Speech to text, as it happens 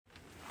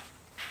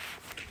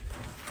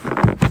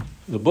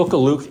the book of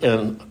Luke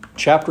and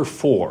chapter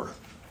 4.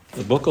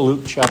 The book of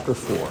Luke, chapter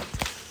 4.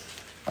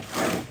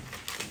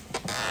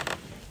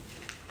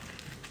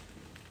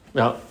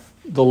 Now,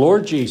 the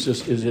Lord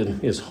Jesus is in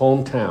his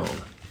hometown,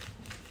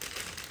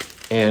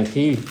 and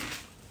he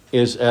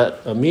is at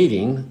a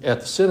meeting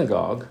at the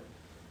synagogue,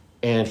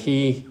 and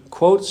he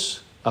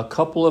quotes a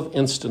couple of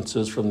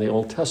instances from the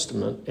Old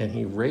Testament, and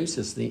he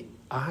raises the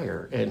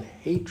ire and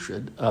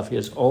hatred of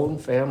his own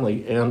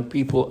family and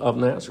people of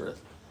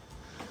Nazareth.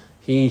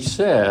 He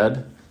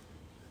said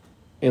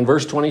in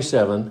verse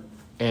 27,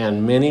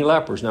 and many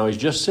lepers. Now, he's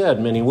just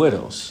said many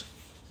widows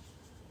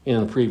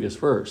in the previous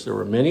verse. There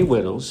were many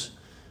widows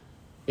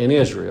in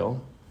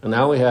Israel, and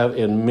now we have,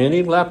 and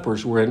many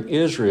lepers were in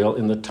Israel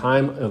in the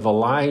time of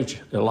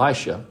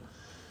Elisha,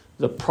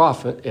 the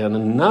prophet,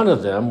 and none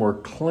of them were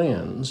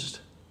cleansed,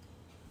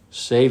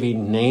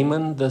 saving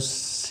Naaman the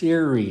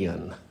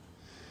Syrian.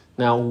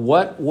 Now,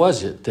 what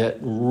was it that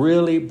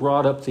really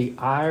brought up the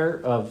ire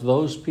of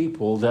those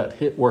people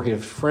that were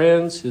his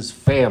friends, his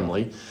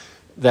family,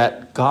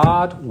 that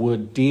God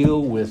would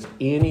deal with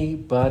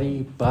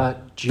anybody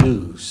but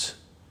Jews?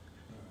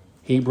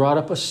 He brought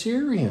up a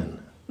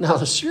Syrian. Now,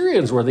 the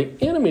Syrians were the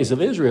enemies of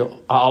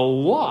Israel a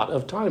lot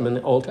of time in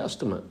the Old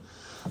Testament.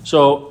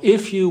 So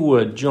if you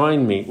would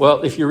join me,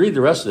 well, if you read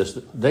the rest of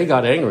this, they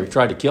got angry,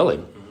 tried to kill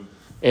him.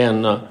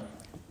 And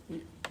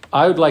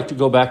I would like to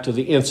go back to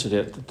the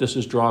incident that this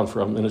is drawn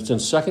from, and it's in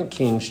 2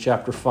 Kings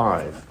chapter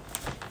 5.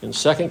 In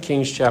 2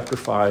 Kings chapter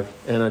 5,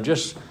 and I'd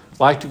just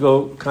like to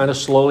go kind of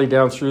slowly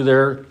down through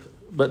there,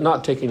 but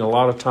not taking a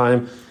lot of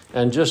time,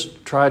 and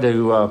just try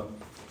to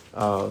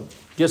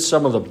get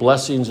some of the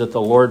blessings that the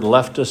Lord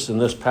left us in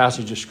this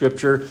passage of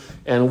Scripture,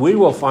 and we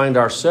will find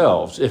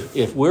ourselves,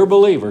 if we're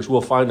believers, we'll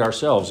find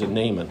ourselves in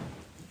Naaman.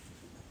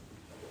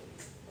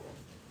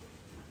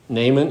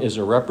 Naaman is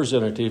a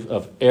representative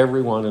of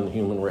everyone in the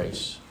human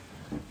race.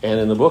 And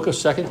in the book of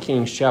 2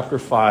 Kings chapter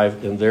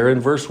 5, and there in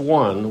verse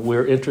 1,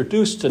 we're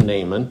introduced to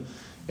Naaman,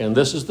 and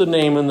this is the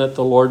Naaman that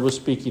the Lord was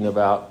speaking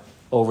about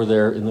over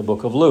there in the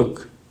book of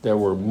Luke. There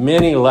were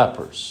many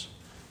lepers.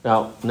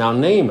 Now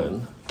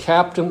Naaman,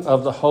 captain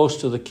of the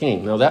host of the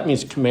king. Now that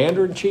means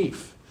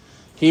commander-in-chief.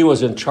 He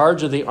was in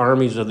charge of the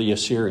armies of the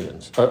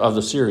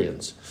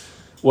Syrians,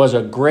 was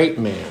a great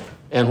man.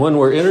 And when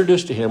we're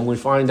introduced to him, we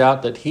find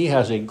out that he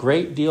has a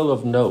great deal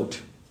of note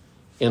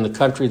in the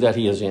country that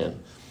he is in.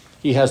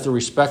 He has the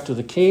respect of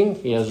the king.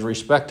 He has the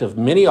respect of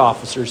many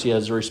officers. He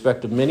has the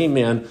respect of many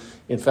men.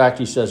 In fact,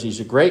 he says he's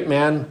a great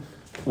man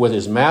with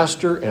his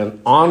master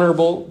and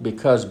honorable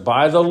because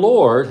by the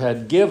Lord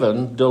had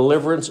given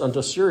deliverance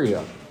unto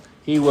Syria.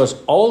 He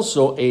was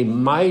also a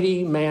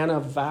mighty man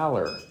of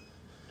valor.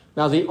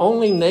 Now, the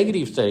only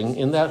negative thing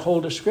in that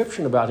whole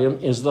description about him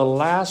is the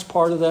last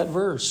part of that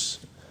verse.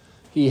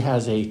 He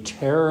has a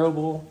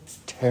terrible,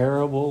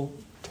 terrible,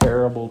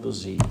 terrible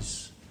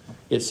disease.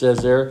 It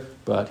says there,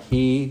 but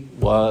he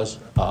was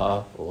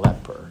a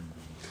leper.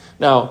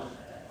 Now,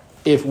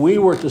 if we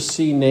were to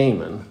see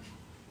Naaman,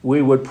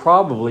 we would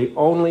probably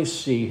only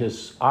see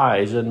his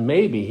eyes, and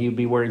maybe he'd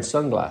be wearing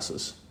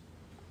sunglasses.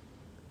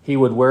 He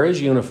would wear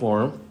his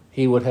uniform.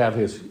 He would have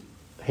his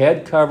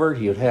head covered.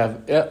 He would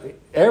have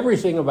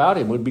everything about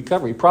him would be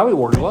covered. He probably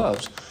wore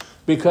gloves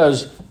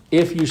because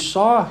if you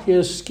saw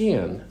his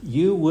skin,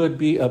 you would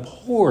be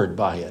abhorred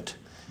by it.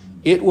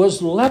 It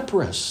was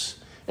leprous.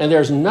 And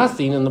there's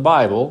nothing in the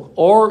Bible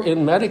or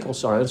in medical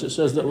science that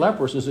says that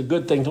leprous is a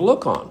good thing to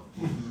look on.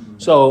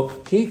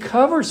 So he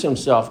covers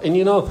himself. And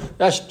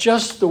that's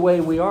just the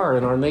way we are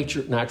in our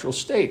natural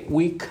state.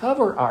 We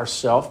cover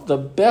ourselves the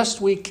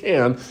best we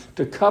can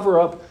to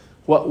cover up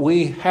what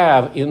we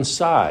have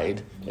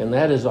inside, and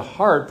that is a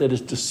heart that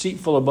is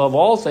deceitful above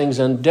all things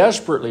and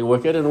desperately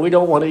wicked, and we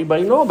don't want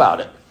anybody to know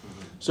about it.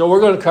 So we're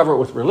going to cover it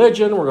with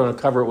religion, we're going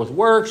to cover it with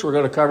works, we're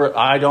going to cover it,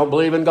 I don't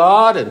believe in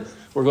God, and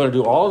we're going to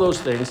do all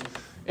those things.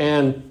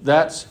 And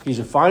he's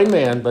a fine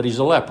man, but he's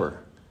a leper.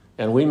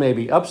 And we may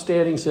be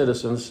upstanding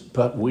citizens,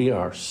 but we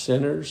are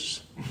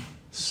sinners,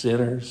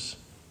 sinners,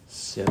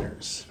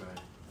 sinners.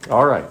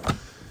 All right.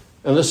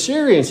 And the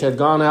Syrians had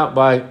gone out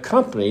by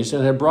companies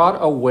and had brought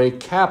away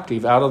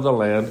captive out of the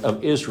land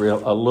of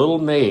Israel a little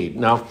maid.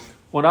 Now,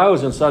 when I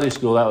was in Sunday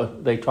school,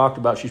 they talked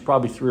about she's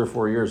probably 3 or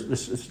 4 years.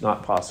 This is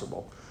not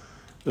possible.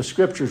 The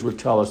scriptures would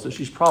tell us that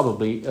she's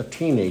probably a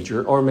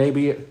teenager or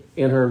maybe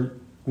in her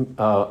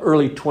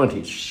early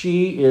 20s.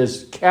 She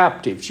is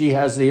captive. She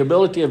has the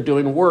ability of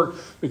doing work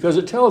because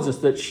it tells us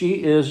that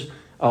she is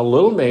a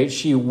little maid.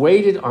 She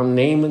waited on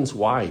Naaman's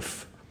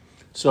wife.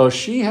 So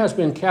she has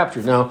been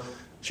captured. Now,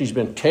 she's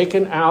been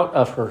taken out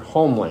of her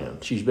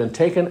homeland. She's been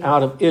taken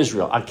out of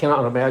Israel. I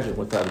cannot imagine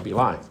what that would be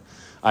like.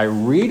 I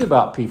read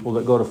about people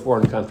that go to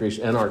foreign countries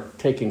and are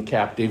taken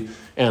captive,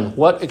 and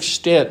what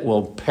extent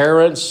will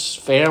parents,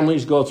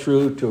 families go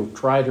through to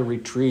try to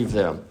retrieve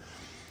them.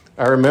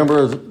 I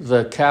remember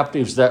the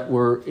captives that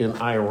were in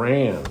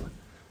Iran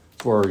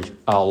for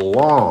a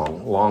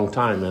long, long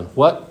time, and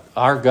what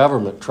our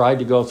government tried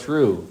to go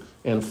through,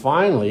 and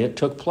finally it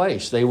took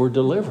place. They were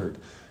delivered.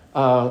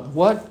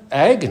 What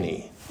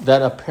agony.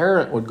 that a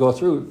parent would go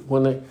through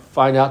when they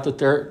find out that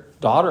their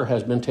daughter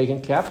has been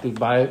taken captive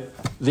by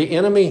the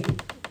enemy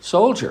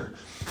soldier.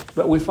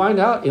 But we find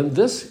out in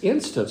this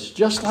instance,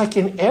 just like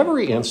in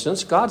every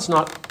instance, God's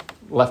not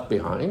left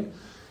behind.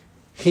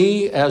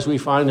 He, as we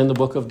find in the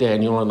book of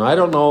Daniel, and I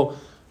don't know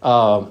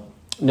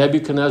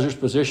Nebuchadnezzar's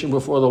position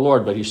before the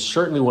Lord, but he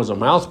certainly was a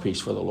mouthpiece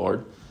for the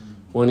Lord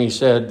when he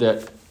said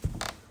that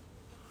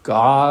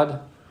God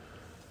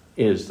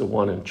is the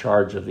one in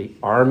charge of the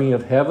army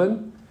of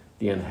heaven,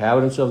 the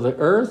inhabitants of the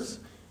earth.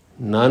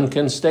 None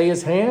can stay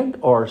his hand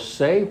or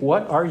say,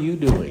 "What are you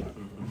doing?"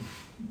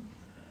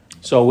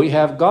 So we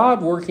have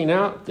God working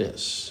out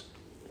this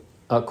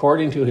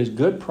according to his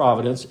good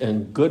providence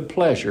and good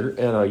pleasure,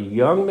 and a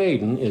young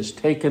maiden is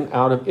taken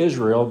out of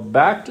Israel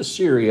back to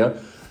Syria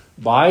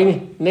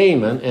by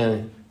Naaman,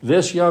 and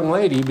this young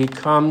lady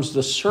becomes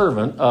the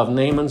servant of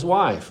Naaman's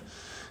wife.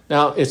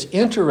 Now, it's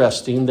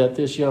interesting that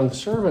this young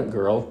servant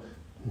girl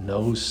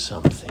knows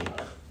something.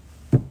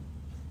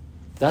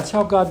 That's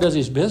how God does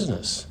his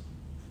business.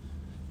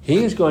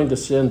 He is going to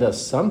send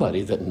us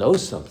somebody that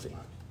knows something.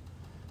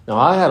 Now,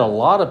 I had a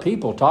lot of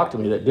people talk to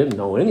me that didn't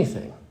know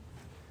anything.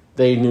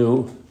 They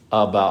knew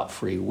about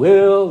free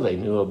will, they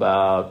knew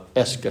about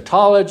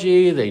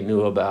eschatology, they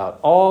knew about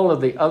all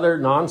of the other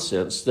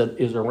nonsense that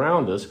is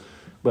around us,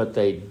 but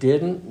they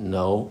didn't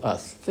know a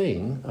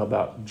thing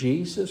about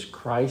Jesus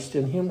Christ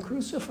and him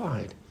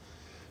crucified.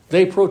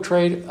 They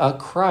portrayed a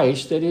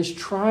Christ that is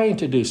trying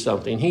to do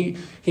something.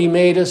 He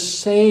made us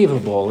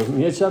savable,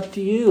 and it's up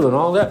to you and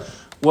all that.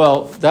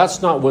 Well,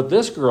 that's not what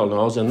this girl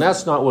knows, and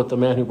that's not what the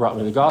man who brought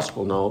me the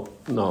gospel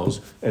knows,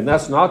 and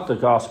that's not the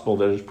gospel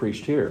that is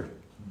preached here.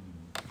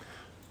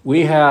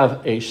 We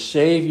have a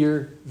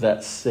Savior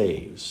that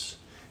saves,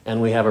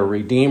 and we have a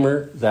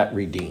Redeemer that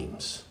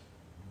redeems.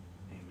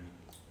 Amen.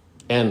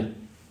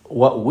 And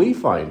what we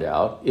find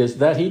out is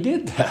that he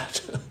did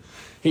that.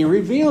 He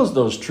reveals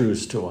those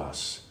truths to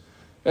us.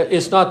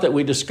 It's not that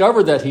we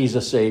discover that he's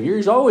a Savior.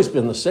 He's always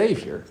been the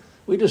Savior.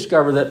 We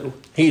discover that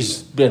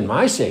he's been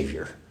my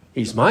Savior.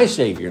 He's my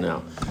Savior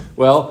now.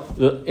 Well,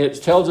 it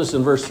tells us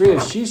in verse 3,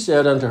 and she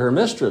said unto her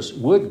mistress,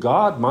 "Would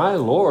God my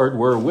Lord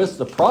were with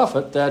the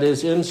prophet that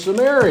is in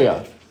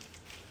Samaria."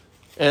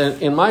 And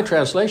in my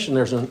translation,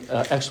 there's an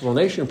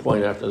exclamation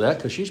point after that,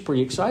 because she's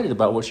pretty excited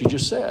about what she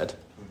just said.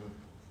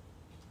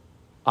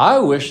 I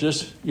wish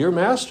your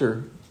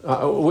master,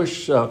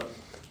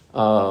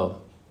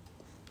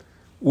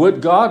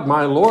 would God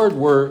my Lord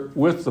were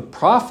with the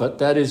prophet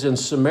that is in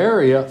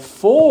Samaria,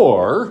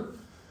 for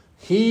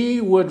he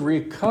would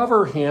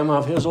recover him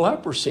of his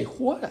leprosy.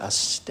 What a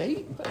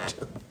statement.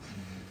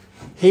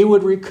 He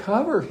would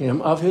recover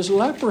him of his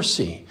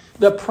leprosy.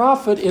 The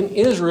prophet in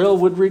Israel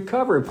would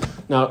recover him.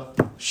 Now,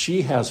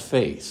 she has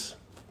faith.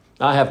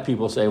 I have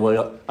people say,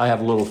 "Well, I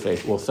have little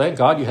faith." Well, thank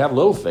God you have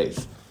little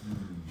faith.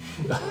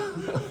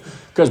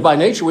 Because by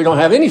nature we don't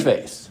have any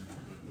faith.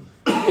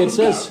 It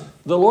says,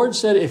 the Lord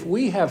said,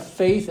 we have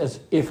faith as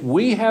a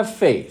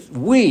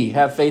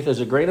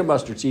grain of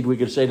mustard seed, we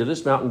could say to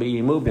this mountain, be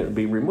removed, and it would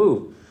be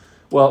removed.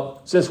 Well,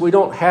 since we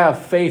don't have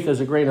faith as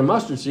a grain of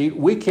mustard seed,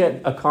 we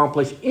can't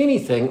accomplish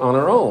anything on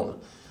our own.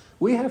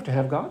 We have to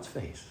have God's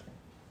faith.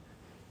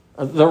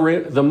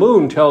 The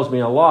moon tells me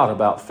a lot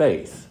about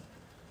faith.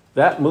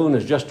 That moon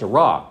is just a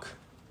rock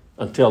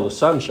until the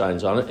sun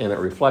shines on it and it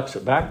reflects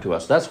it back to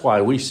us. That's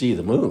why we see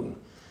the moon.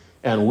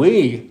 And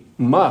we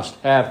must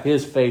have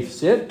his faith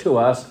sent to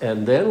us,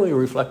 and then we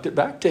reflect it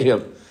back to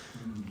him.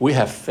 We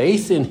have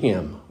faith in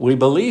him. We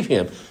believe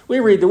him.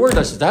 We read the word.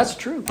 I said, that's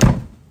true.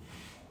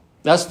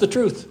 That's the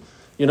truth.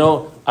 You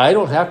know, I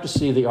don't have to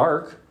see the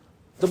ark.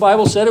 The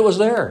Bible said it was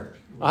there.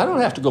 I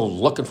don't have to go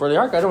looking for the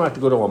ark. I don't have to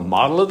go to a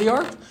model of the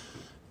ark.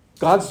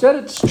 God said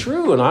it's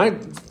true,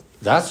 and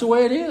that's the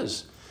way it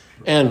is.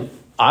 And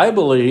I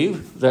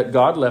believe that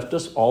God left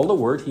us all the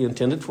word he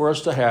intended for us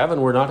to have,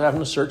 and we're not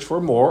having to search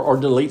for more or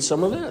delete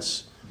some of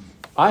this.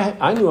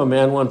 I knew a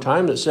man one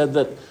time that said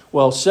that,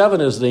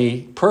 7 is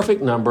the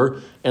perfect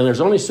number, and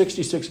there's only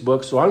 66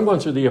 books, so I'm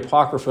going through the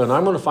Apocrypha, and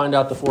I'm going to find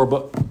out the 4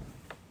 books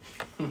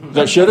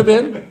that should have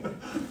been.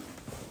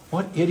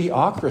 What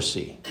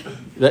idiocracy.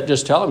 That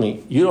just telling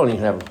me you don't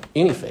even have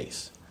any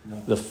faith.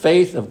 No. The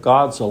faith of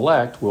God's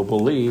elect will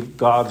believe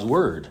God's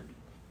word.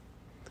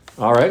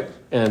 All right?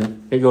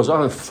 And it goes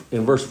on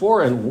in verse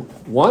 4, and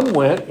one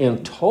went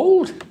and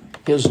told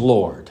his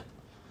Lord,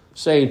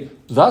 saying,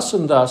 "Thus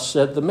and thus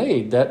said the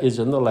maid that is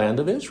in the land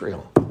of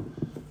Israel."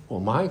 Well,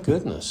 my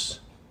goodness.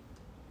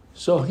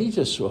 So he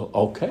just,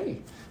 okay.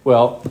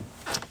 Well,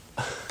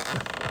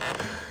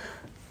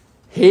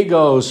 he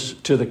goes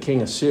to the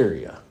king of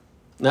Syria.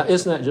 Now,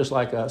 isn't that just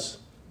like us?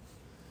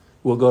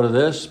 We'll go to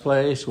this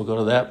place, we'll go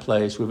to that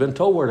place. We've been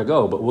told where to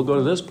go, but we'll go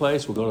to this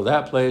place, we'll go to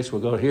that place,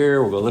 we'll go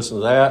here, we'll go listen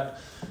to that.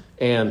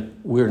 And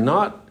we're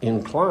not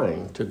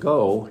inclined to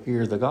go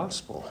hear the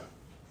gospel.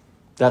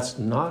 That's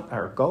not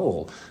our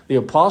goal. The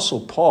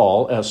Apostle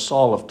Paul, as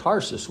Saul of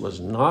Tarsus, was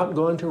not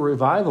going to a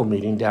revival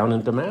meeting down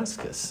in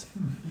Damascus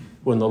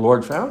when the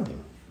Lord found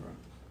him,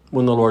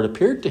 when the Lord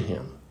appeared to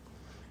him,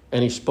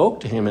 and he spoke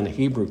to him in the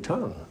Hebrew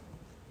tongue.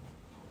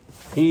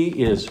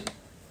 He is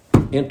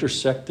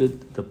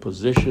intersected the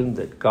position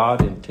that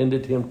God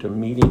intended him to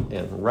meet him,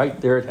 and right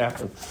there it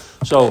happened.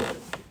 So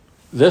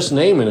this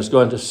Naaman is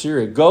going to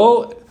Syria.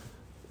 Go,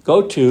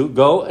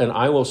 and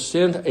I will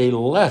send a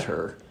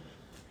letter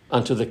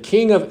unto the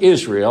king of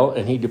Israel.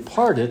 And he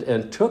departed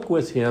and took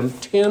with him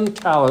 10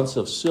 talents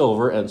of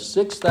silver and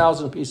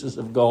 6,000 pieces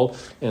of gold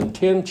and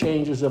 10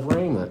 changes of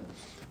raiment.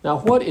 Now,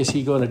 what is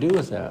he going to do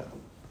with that?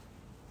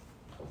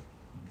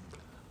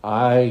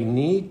 I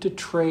need to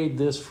trade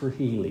this for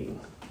healing.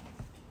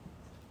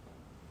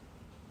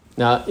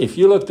 Now, if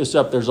you look this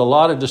up, there's a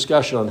lot of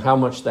discussion on how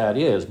much that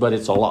is, but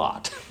it's a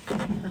lot.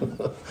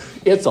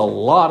 It's a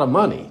lot of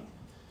money.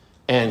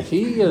 And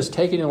he is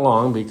taking it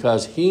along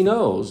because he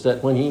knows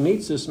that when he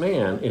meets this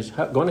man, it's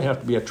going to have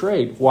to be a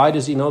trade. Why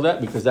does he know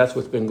that? Because that's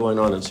what's been going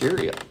on in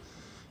Syria.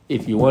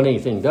 If you want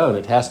anything done,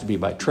 it has to be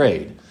by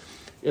trade.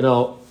 You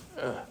know,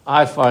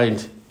 I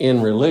find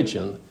in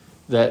religion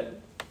that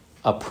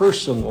a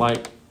person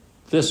like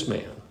this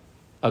man,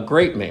 a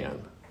great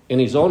man in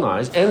his own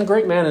eyes, and a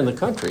great man in the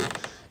country,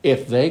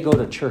 if they go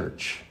to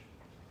church,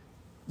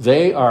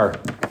 they are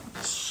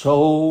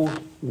so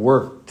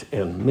worked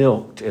and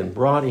milked and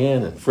brought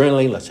in and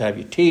friendly. Let's have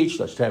you teach.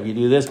 Let's have you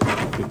do this,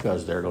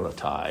 because they're going to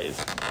tithe.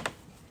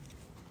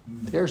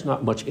 There's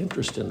not much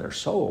interest in their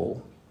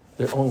soul.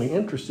 Their only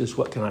interest is,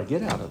 what can I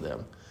get out of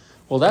them?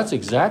 Well, that's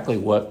exactly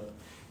what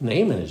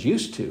Naaman is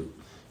used to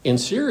in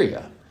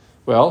Syria.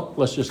 Well,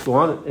 let's just go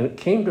on. And it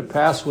came to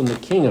pass, when the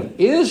king of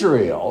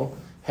Israel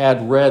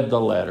had read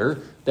the letter,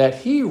 that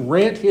he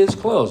rent his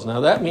clothes.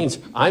 Now that means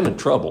I'm in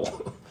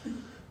trouble.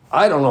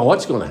 I don't know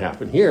what's going to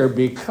happen here,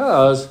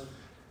 because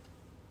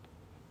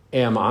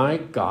am I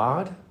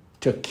God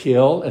to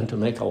kill and to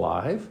make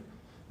alive?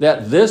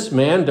 That this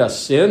man doth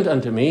send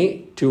unto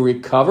me to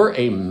recover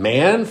a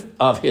man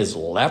of his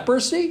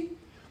leprosy?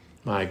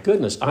 My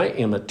goodness, I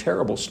am a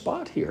terrible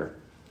spot here.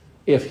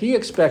 If he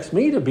expects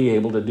me to be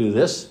able to do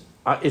this,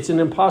 it's an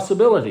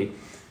impossibility.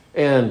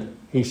 And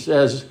he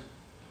says,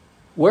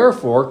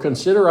 wherefore,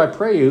 consider, I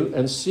pray you,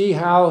 and see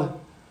how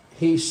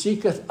he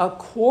seeketh a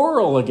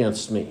quarrel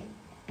against me.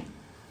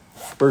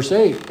 Verse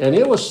 8, and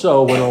it was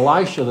so, when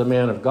Elisha, the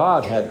man of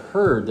God, had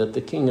heard that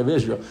the king of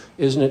Israel.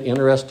 Isn't it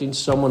interesting?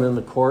 Someone in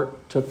the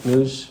court took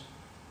news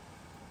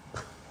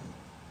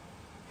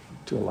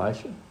to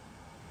Elisha.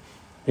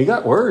 He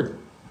got word.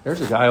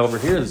 There's a guy over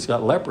here that's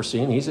got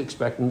leprosy, and he's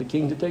expecting the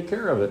king to take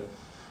care of it.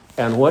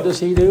 And what does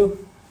he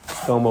do?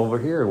 Come over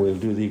here, and we'll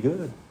do thee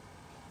good.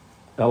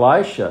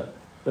 Elisha,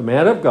 the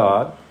man of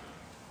God,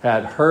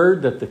 had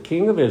heard that the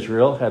king of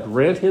Israel had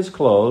rent his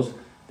clothes,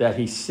 that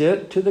he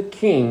sent to the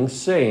king,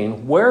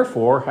 saying,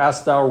 wherefore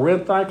hast thou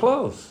rent thy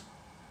clothes?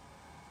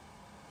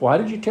 Why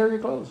did you tear your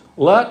clothes?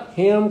 Let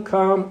him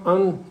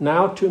come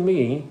now to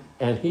me,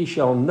 and he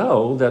shall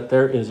know that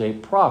there is a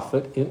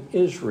prophet in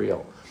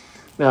Israel.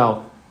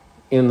 Now,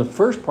 in the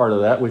first part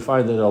of that, we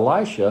find that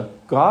Elisha,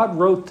 God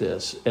wrote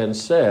this and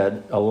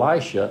said,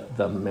 Elisha,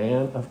 the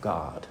man of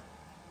God.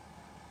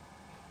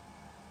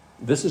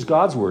 This is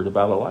God's word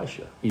about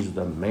Elisha. He's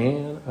the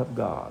man of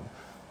God.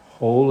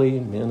 Holy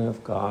men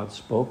of God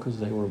spoke as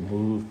they were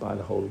moved by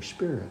the Holy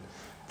Spirit.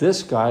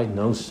 This guy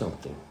knows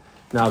something.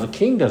 Now, the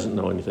king doesn't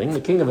know anything.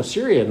 The king of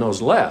Assyria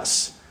knows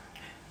less.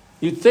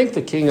 You'd think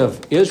the king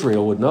of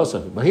Israel would know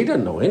something, but he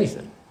doesn't know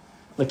anything.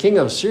 The king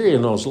of Assyria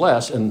knows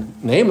less,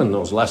 and Naaman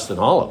knows less than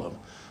all of them.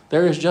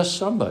 There is just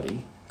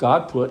somebody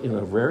God put in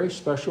a very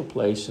special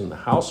place in the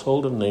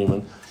household of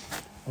Naaman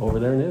over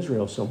there in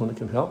Israel, someone that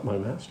can help my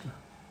master.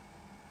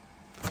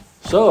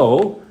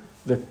 So,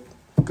 the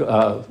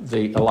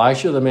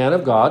Elisha, the man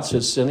of God,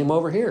 says, send him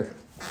over here.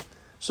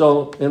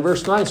 So in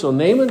verse 9, so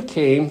Naaman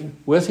came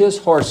with his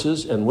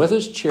horses and with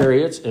his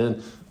chariots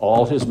and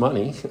all his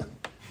money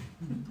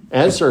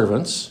and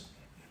servants,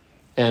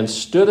 and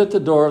stood at the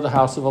door of the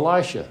house of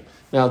Elisha.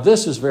 Now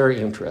this is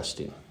very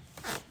interesting,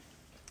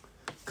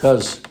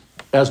 because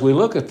as we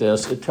look at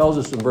this, it tells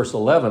us in verse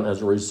 11,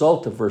 as a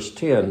result of verse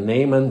 10,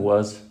 Naaman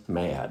was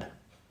mad.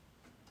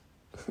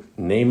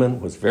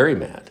 Naaman was very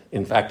mad.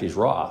 In fact, he's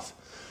wroth.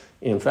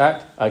 In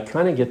fact, I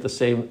kind of get the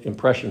same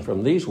impression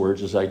from these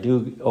words as I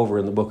do over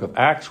in the book of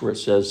Acts, where it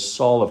says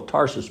Saul of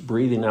Tarsus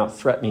breathing out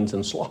threatenings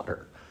and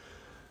slaughter.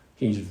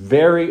 He's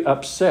very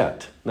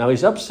upset. Now,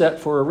 he's upset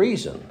for a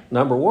reason.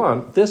 Number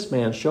one, this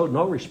man showed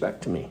no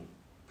respect to me.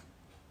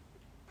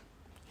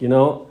 You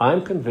know,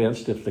 I'm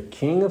convinced if the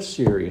king of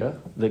Syria,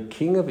 the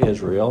king of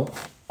Israel,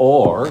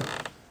 or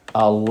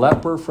a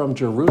leper from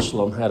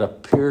Jerusalem had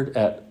appeared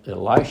at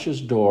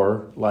Elisha's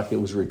door like it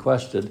was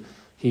requested,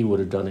 he would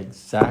have done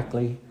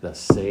exactly the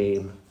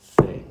same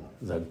thing.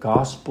 The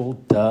gospel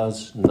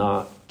does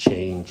not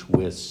change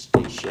with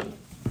station.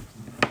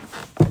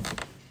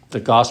 The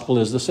gospel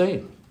is the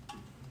same.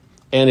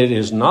 And it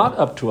is not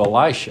up to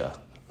Elisha.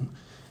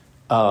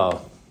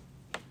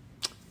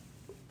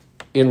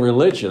 In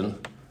religion,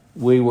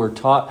 we were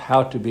taught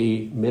how to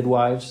be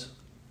midwives,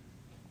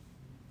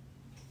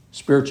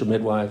 spiritual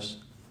midwives.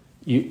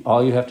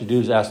 All you have to do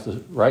is ask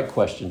the right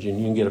questions, and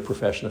you can get a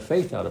profession of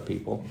faith out of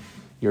people.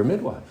 You're a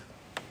midwife.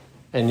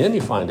 And then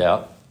you find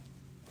out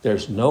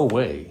There's no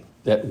way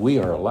that we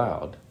are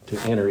allowed to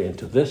enter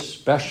into this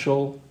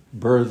special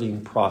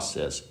birthing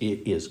process.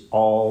 It is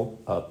all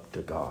up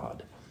to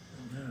God.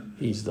 Amen.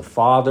 He's the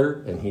father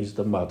and he's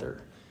the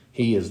mother.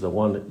 He is the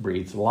one that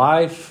breathes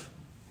life.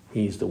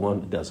 He's the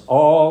one that does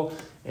all.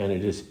 And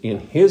it is in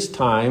his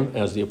time,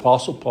 as the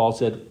Apostle Paul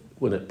said,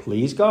 when it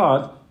pleased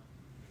God,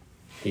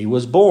 he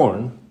was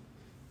born,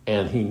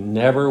 and he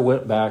never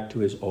went back to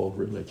his old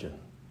religion.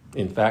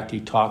 In fact, he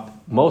talked,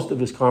 most of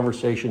his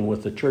conversation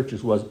with the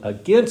churches was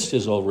against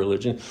his old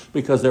religion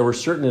because there were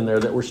certain in there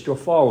that were still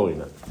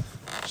following it.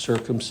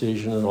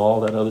 Circumcision and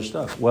all that other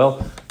stuff.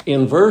 Well,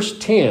 in verse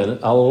 10,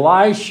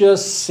 Elisha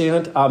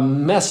sent a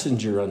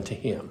messenger unto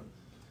him.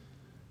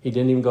 He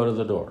didn't even go to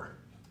the door.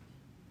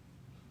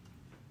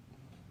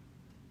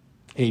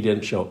 He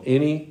didn't show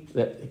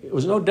it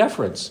was no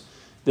deference.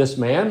 This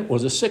man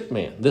was a sick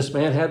man. This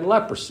man had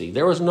leprosy.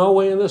 There was no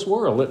way in this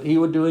world that he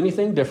would do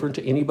anything different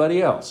to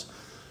anybody else.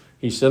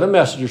 He sent a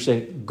messenger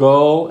saying,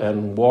 go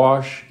and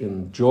wash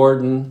in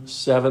Jordan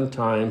 7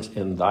 times,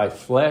 and thy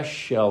flesh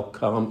shall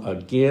come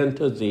again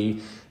to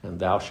thee, and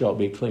thou shalt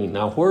be clean.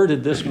 Now, where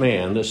did this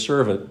man, this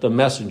servant, the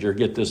messenger,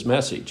 get this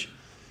message?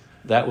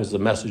 That was the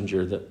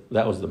messenger,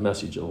 that was the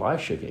message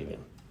Elisha gave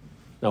him.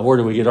 Now, where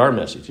do we get our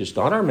message? It's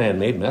not our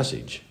man-made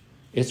message.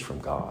 It's from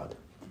God.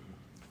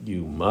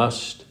 You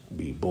must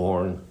be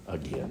born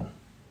again.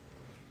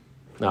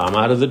 Now, I'm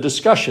out of the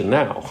discussion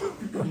now.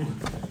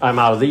 I'm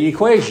out of the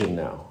equation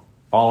now.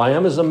 All I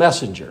am is a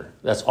messenger.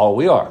 That's all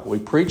we are. We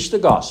preach the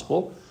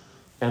gospel,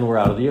 and we're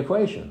out of the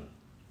equation.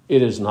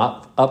 It is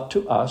not up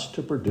to us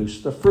to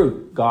produce the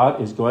fruit.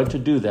 God is going to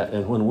do that.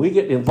 And when we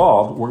get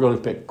involved, we're going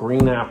to pick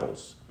green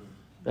apples.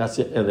 That's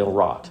it, and they'll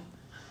rot.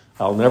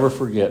 I'll never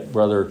forget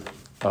Brother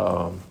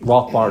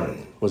Rolf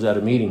Barnard was at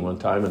a meeting one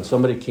time, and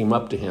somebody came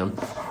up to him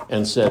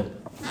and said,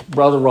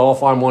 Brother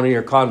Rolf, I'm one of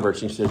your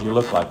converts. And he says, you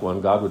look like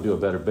one. God would do a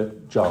better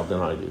job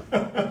than I do.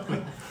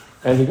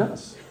 And he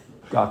does.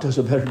 God does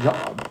a better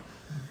job.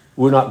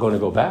 We're not going to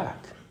go back.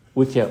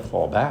 We can't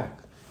fall back.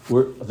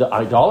 The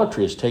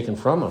idolatry is taken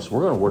from us.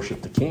 We're going to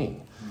worship the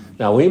King.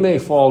 Now, we may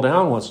fall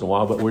down once in a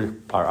while, but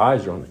our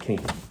eyes are on the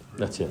King.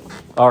 That's it.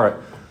 All right.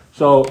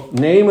 So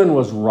Naaman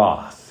was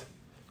wroth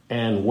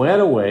and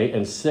went away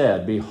and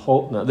said,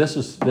 behold, now this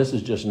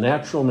is just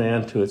natural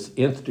man to its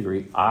nth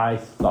degree. I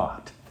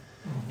thought.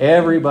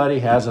 Everybody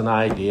has an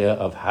idea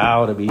of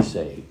how to be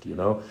saved, you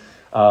know.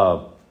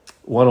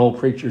 One old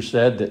preacher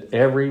said that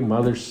every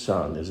mother's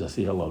son is a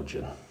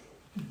theologian.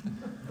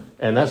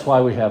 And that's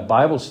why we have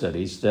Bible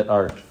studies that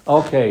are,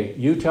 okay,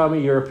 you tell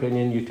me your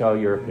opinion, you tell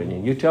your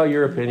opinion, you tell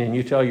your opinion,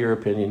 you tell your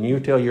opinion, you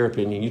tell your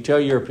opinion, you tell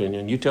your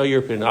opinion, you tell your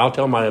opinion, I'll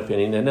tell my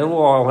opinion, and then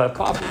we'll all have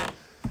coffee.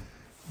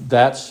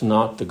 That's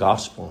not the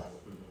gospel.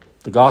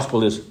 The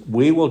gospel is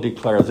we will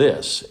declare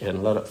this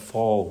and let it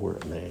fall where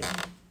it may.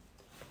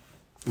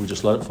 We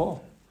just let it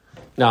fall.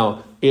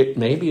 Now, it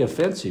may be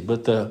offensive,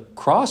 but the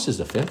cross is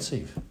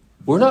offensive.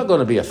 We're not going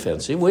to be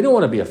offensive. We don't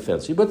want to be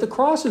offensive, but the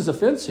cross is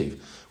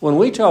offensive. When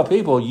we tell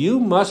people, you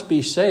must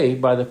be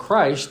saved by the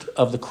Christ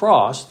of the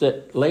cross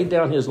that laid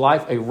down his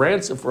life a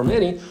ransom for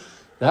many,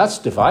 that's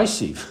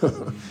divisive.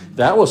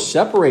 That will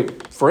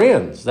separate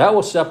friends. That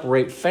will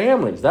separate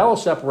families. That will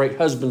separate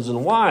husbands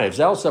and wives.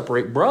 That will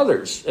separate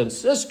brothers and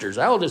sisters.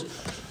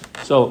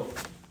 So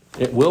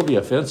it will be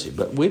offensive,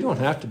 but we don't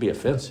have to be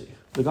offensive.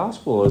 The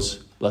gospel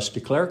is, let's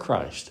declare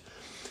Christ.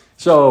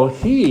 So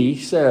he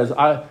says,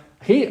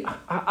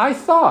 I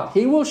thought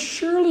he will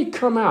surely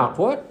come out.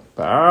 What?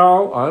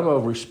 Bow. I'm a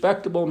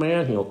respectable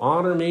man. He'll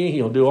honor me.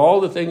 He'll do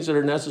all the things that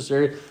are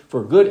necessary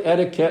for good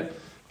etiquette.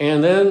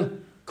 And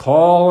then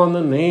call on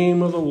the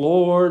name of the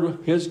Lord,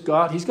 his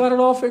God. He's got it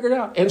all figured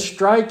out. And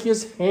strike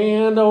his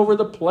hand over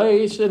the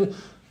place and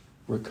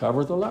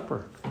recover the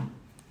leper.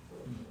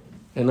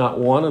 And not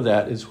one of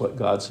that is what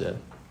God said.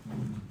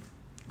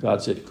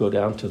 God said, go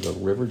down to the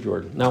river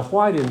Jordan. Now,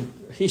 why didn't,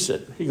 he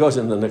goes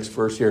in the next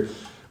verse here,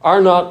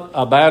 are not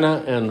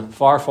Abana and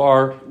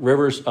Pharpar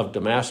rivers of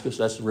Damascus,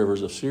 that's the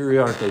rivers of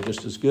Syria, aren't they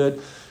just as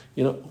good?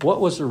 You know, what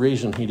was the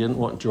reason he didn't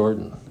want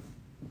Jordan?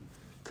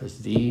 Because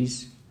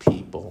these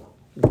people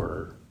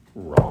were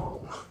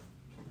wrong,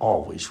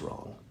 always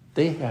wrong.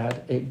 They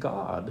had a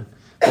God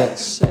that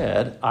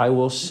said, I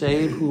will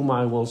save whom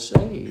I will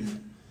save.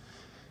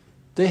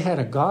 They had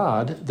a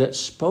God that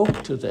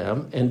spoke to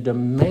them and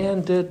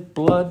demanded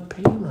blood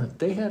payment.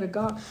 They had a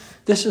God.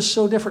 This is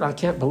so different. I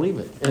can't believe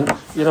it. And,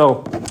 you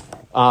know,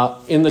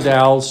 in the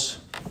Dalles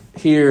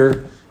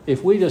here,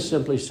 if we just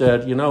simply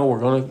said, you know, we're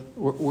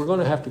going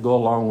to have to go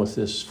along with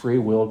this free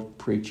will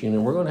preaching,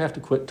 and we're going to have to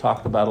quit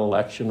talking about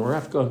election. We're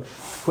going to have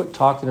to quit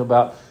talking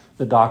about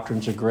the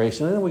doctrines of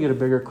grace, and then we get a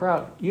bigger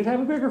crowd. You'd have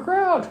a bigger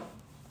crowd.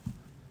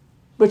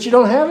 But you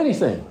don't have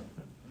anything.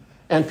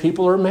 And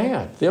people are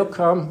mad. They'll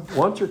come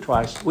once or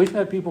twice. We've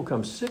had people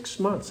come 6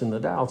 months in the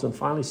Dalles and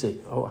finally say,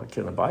 oh, I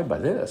can't abide by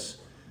this.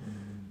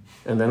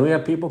 And then we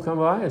have people come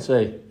by and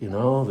say, you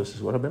know, this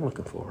is what I've been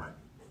looking for.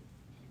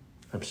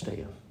 I'm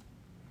staying.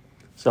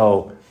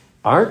 So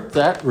aren't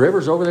that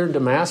rivers over there in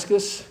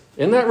Damascus?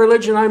 Isn't that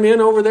religion I'm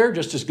in over there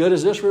just as good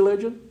as this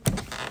religion?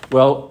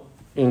 Well,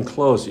 in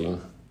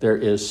closing, there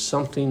is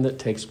something that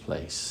takes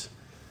place.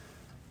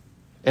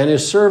 And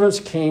his servants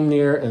came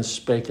near and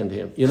spake unto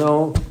him. You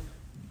know,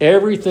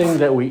 everything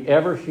that we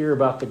ever hear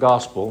about the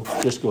gospel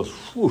just goes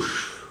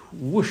whoosh,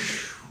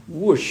 whoosh,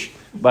 whoosh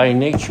by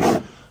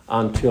nature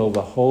until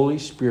the Holy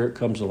Spirit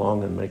comes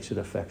along and makes it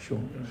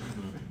effectual.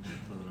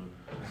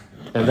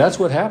 And that's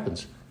what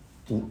happens.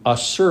 A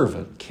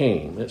servant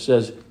came. It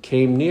says,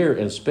 came near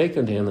and spake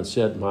unto him and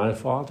said, My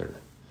father,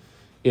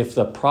 if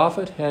the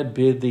prophet had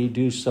bid thee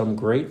do some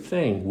great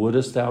thing,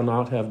 wouldest thou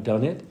not have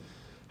done it?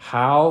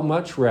 How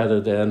much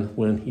rather then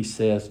when he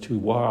saith to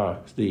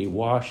wash thee,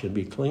 wash and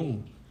be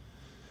clean?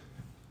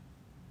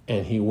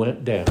 And he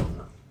went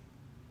down.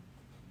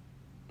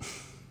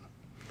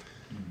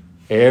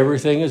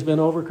 Everything has been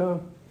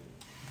overcome.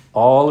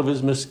 All of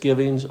his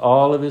misgivings,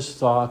 all of his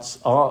thoughts,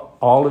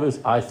 all of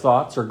his I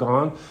thoughts are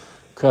gone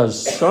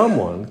because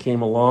someone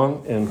came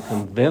along and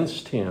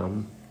convinced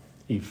him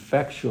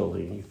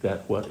effectually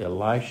that what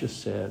Elisha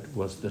said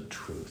was the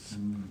truth.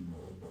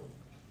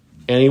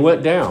 And he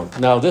went down.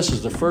 Now, this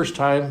is the first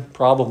time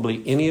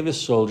probably any of his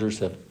soldiers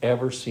have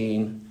ever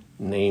seen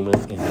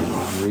Naaman in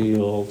his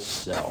real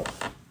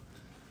self.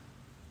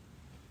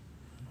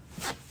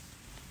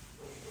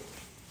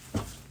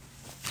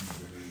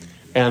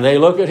 And they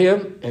look at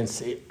him and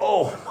say,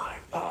 oh my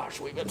gosh,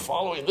 we've been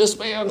following this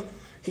man.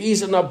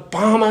 He's an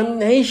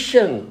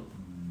abomination.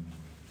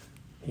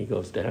 He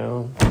goes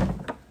down,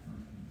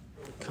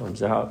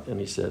 comes out, and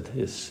he said,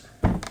 his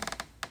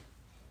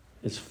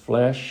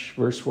flesh,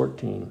 verse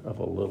 14, of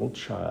a little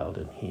child,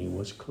 and he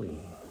was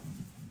clean.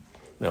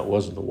 Now, it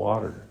wasn't the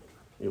water.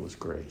 It was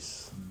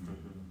grace.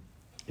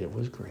 It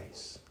was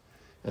grace.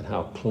 And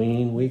how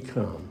clean we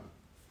come.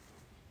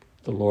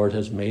 The Lord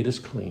has made us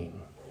clean.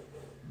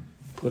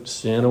 Put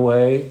sin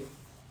away.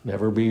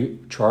 Never be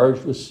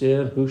charged with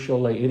sin. Who shall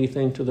lay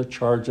anything to the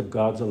charge of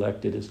God's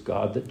elect? It is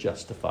God that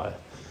justifieth.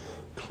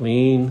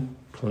 Clean,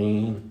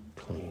 clean,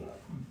 clean.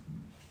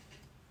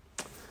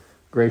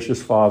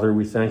 Gracious Father,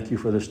 we thank you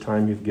for this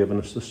time you've given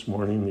us this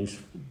morning, these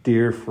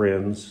dear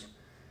friends,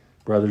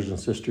 brothers and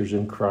sisters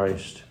in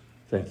Christ.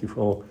 Thank you,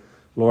 for,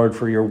 Lord,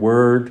 for your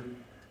word.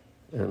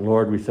 And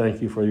Lord, we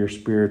thank you for your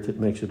Spirit that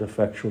makes it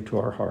effectual to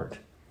our heart.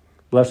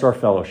 Bless our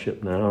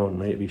fellowship now, and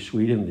may it be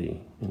sweet in thee.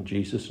 In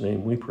Jesus'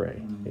 name we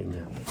pray.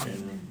 Amen.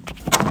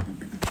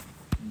 Amen.